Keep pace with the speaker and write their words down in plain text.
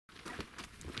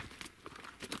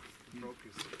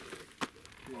focus.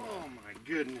 Oh my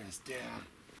goodness, Dad.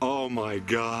 Oh my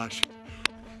gosh.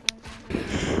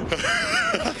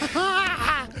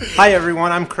 Hi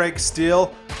everyone, I'm Craig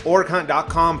Steele,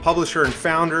 orghunt.com publisher and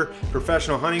founder,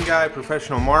 professional hunting guy,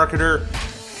 professional marketer.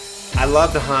 I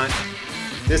love to hunt.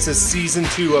 This is season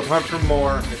 2 of Hunt for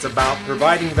More. It's about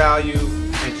providing value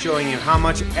and showing you how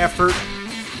much effort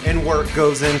and work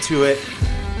goes into it.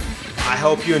 I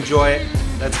hope you enjoy it.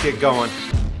 Let's get going.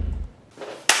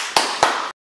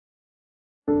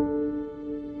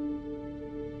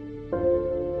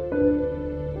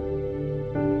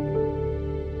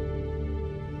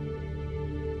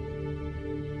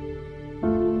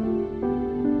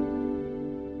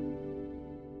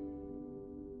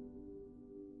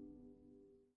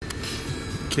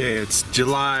 Okay, it's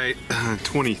July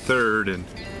 23rd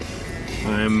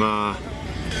and I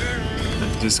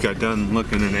just got done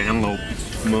looking at antelope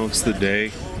most of the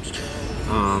day.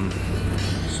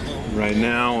 Right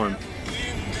now it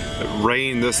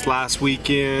rained this last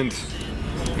weekend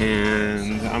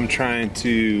and I'm trying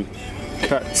to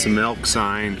cut some elk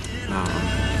sign.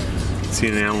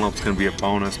 Seeing an antelope's going to be a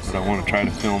bonus, but I want to try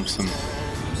to film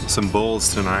some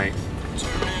bulls tonight,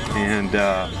 and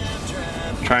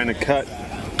trying to cut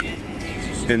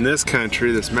in this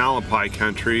country, this Malapai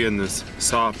country, in this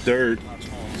soft dirt,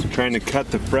 trying to cut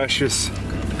the freshest,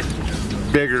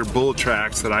 bigger bull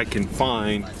tracks that I can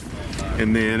find.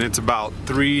 And then it's about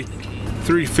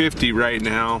 350 right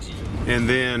now, and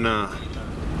then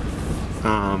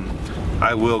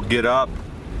I will get up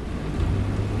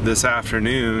this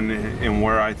afternoon and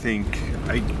where I think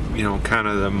kind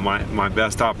of my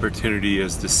best opportunity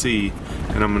is to see,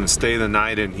 and I'm going to stay the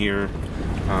night in here.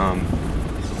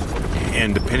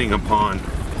 And depending upon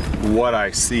what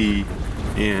I see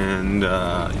and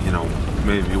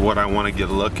maybe what I want to get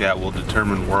a look at will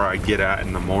determine where I get at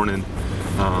in the morning.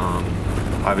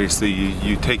 Obviously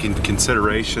you take into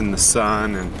consideration the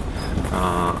sun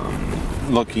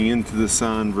and looking into the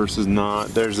sun versus not.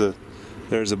 There's a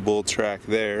bull track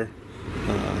there,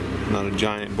 not a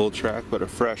giant bull track but a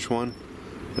fresh one.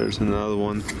 There's another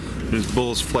one. There's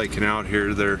bulls flaking out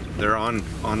here. They're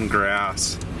on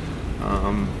grass.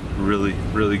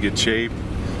 Really good shape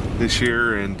this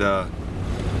year, and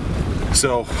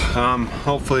so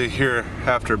hopefully here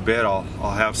after a bit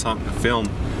I'll have something to film.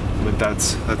 But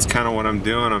that's kind of what I'm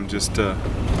doing. I'm just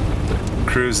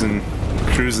cruising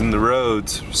the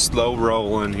roads, slow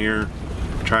rolling here,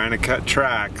 trying to cut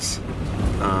tracks,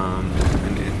 and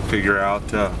figure out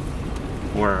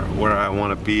where I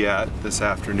want to be at this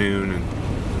afternoon, and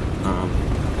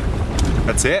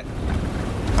that's it.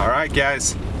 All right,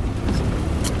 guys.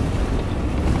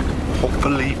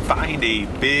 Hopefully find a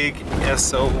big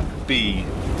SOB.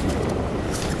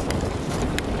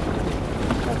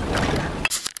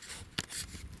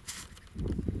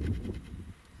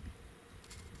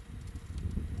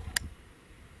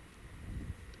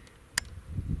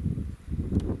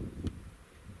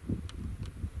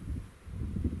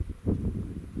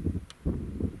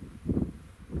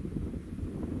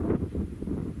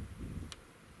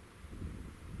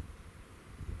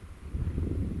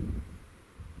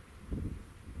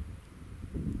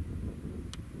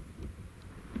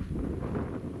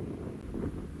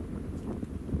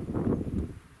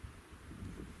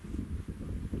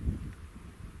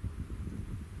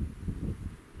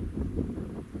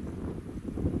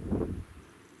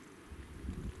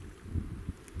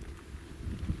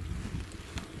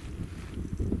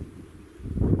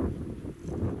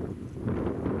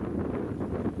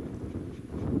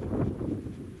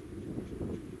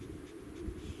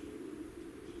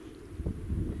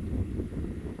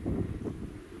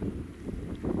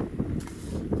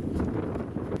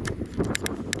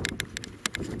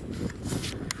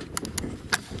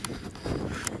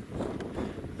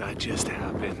 That just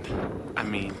happened. I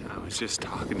mean, I was just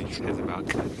talking to you guys about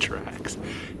cutting tracks,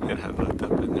 and I looked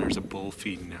up and there's a bull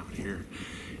feeding out here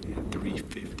at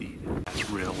 350. That's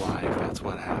real life. That's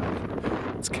what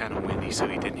happened. It's kind of windy, so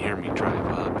he didn't hear me drive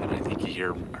up, and I think he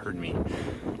heard me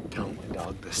tell my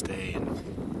dog to stay. And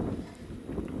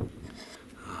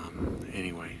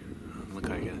anyway, look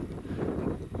like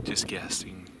just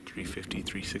guessing 350,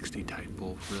 360 type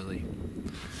bull. Really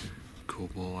cool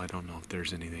bull. I don't know if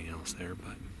there's anything else there,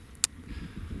 but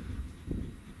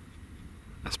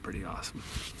that's pretty awesome.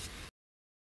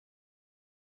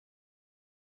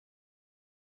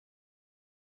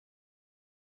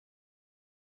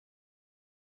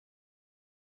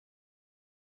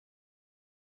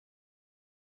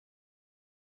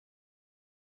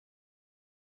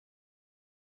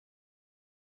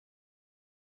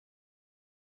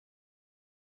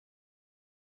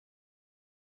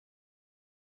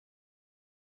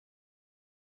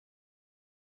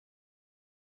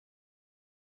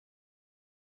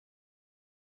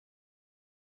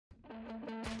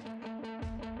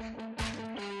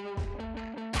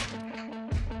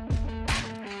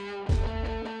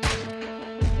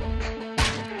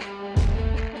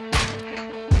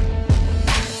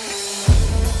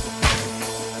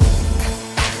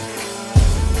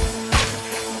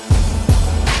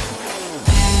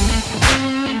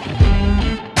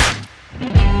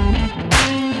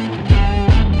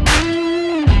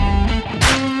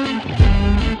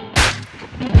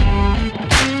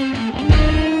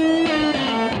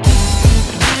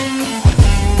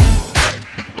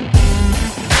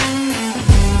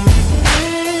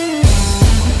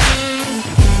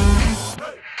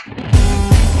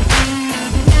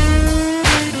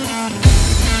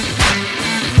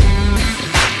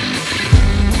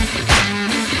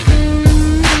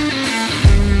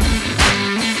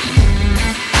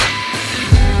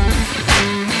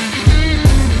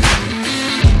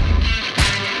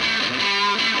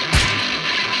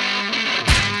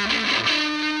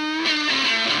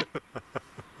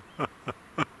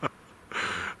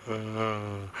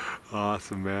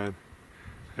 Awesome, man.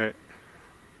 Hey,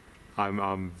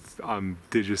 I'm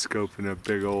digiscoping a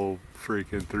big old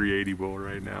freaking 380 bull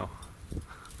right now.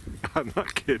 I'm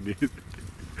not kidding either.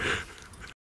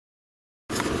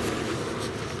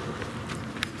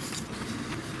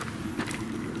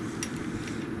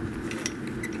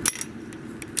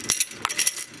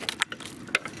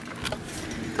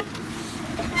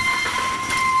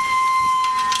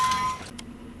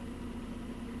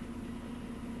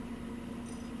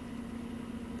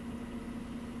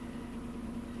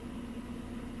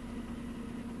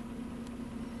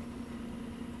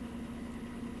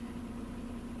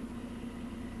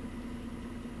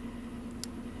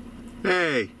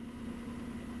 Hey!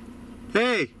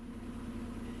 Hey!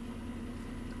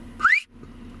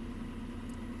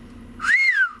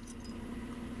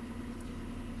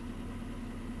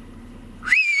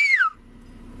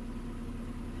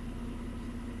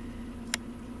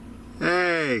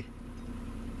 Hey!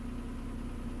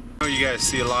 I know you guys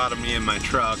see a lot of me in my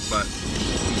truck, but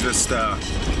just I'm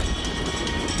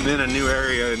in a new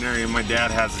area, an area my dad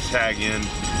has a tag in,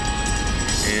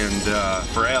 and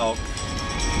for elk.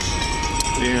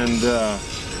 And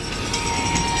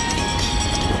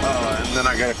then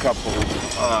I got a couple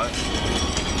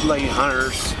late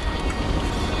hunters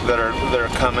that are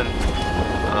coming,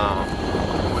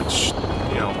 which,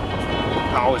 you know,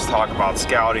 I always talk about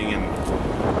scouting and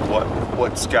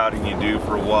what scouting you do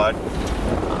for what.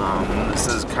 This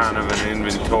is kind of an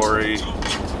inventory.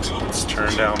 Let's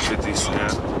turn down 50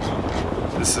 cent.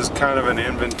 This is kind of an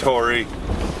inventory.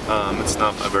 It's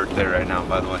not my birthday right now,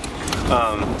 by the way.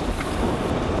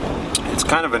 It's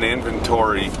kind of an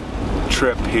inventory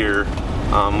trip here.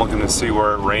 I'm looking to see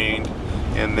where it rained,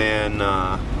 and then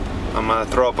I'm gonna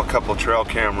throw up a couple trail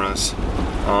cameras.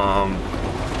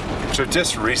 So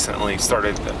just recently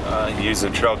started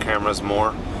using trail cameras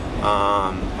more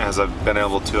as I've been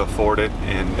able to afford it,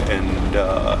 and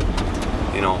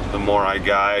you know, the more I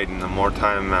guide and the more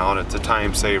time I'm out, it's a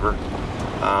time saver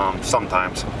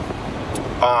sometimes.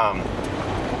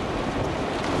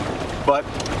 But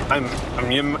I'm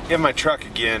in my truck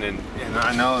again, and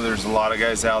I know there's a lot of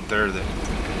guys out there that,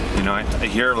 you know, I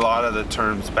hear a lot of the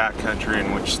terms backcountry,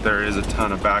 in which there is a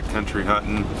ton of backcountry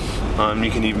hunting. You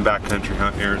can even backcountry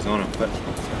hunt in Arizona, but,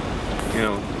 you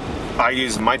know,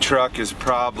 my truck is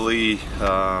probably,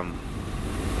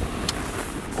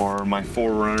 or my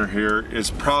 4Runner here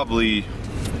is probably,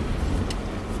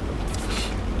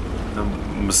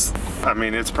 I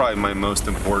mean, it's probably my most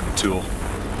important tool.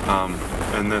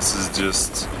 And this is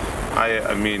just,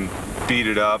 I mean, beat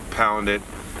it up, pound it.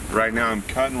 Right now I'm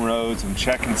cutting roads, I'm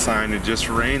checking sign. It just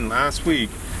rained last week,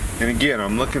 and again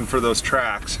I'm looking for those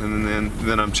tracks, and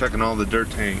then I'm checking all the dirt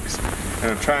tanks,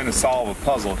 and I'm trying to solve a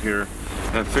puzzle here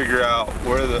and figure out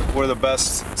where the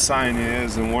best sign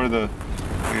is, and where the,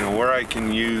 you know, where I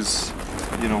can use,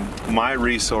 you know, my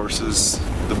resources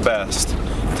the best.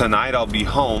 Tonight I'll be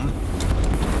home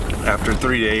after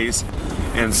 3 days,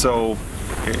 and so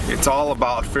it's all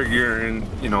about figuring,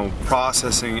 you know,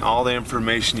 processing all the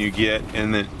information you get,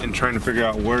 and trying to figure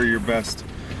out where your best,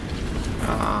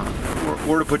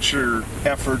 where to put your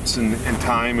efforts and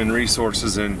time and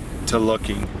resources into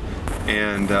looking.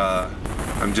 And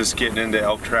I'm just getting into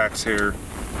elk tracks here,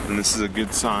 and this is a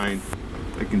good sign.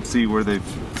 I can see where they've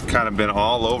kind of been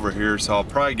all over here, so I'll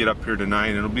probably get up here tonight,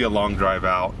 and it'll be a long drive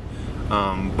out.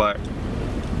 But,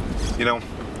 you know,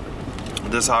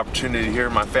 this opportunity here,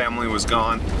 my family was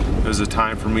gone. It was a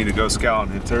time for me to go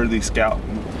scouting. It's early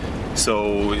scouting,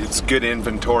 so it's good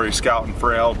inventory scouting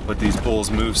for elk, but these bulls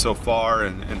move so far,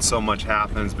 and so much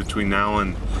happens between now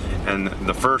and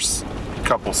the first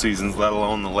couple seasons, let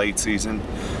alone the late season.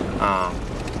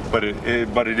 But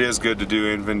it is good to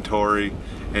do inventory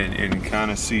and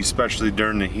kind of see, especially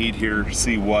during the heat here,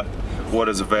 see what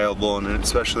is available, and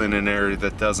especially in an area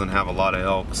that doesn't have a lot of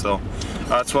elk. So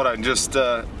that's what I just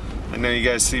I know you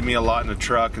guys see me a lot in the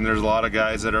truck, and there's a lot of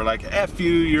guys that are like, F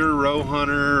you, you're a roe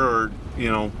hunter, or you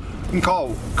know, you can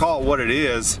call it what it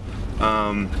is.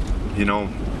 You know,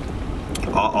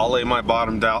 I'll lay my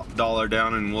bottom dollar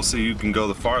down and we'll see who can go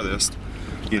the farthest,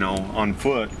 you know, on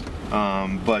foot.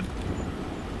 But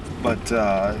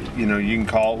you know, you can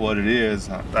call it what it is.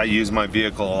 I use my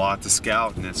vehicle a lot to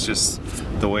scout, and it's just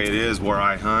the way it is where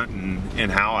I hunt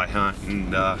and how I hunt.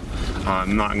 And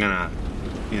I'm not gonna,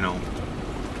 you know,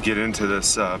 get into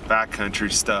this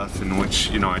backcountry stuff, in which,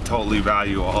 you know, I totally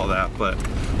value all that, but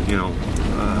you know,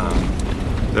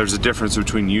 there's a difference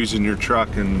between using your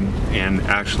truck and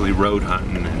actually road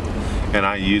hunting, and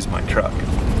I use my truck.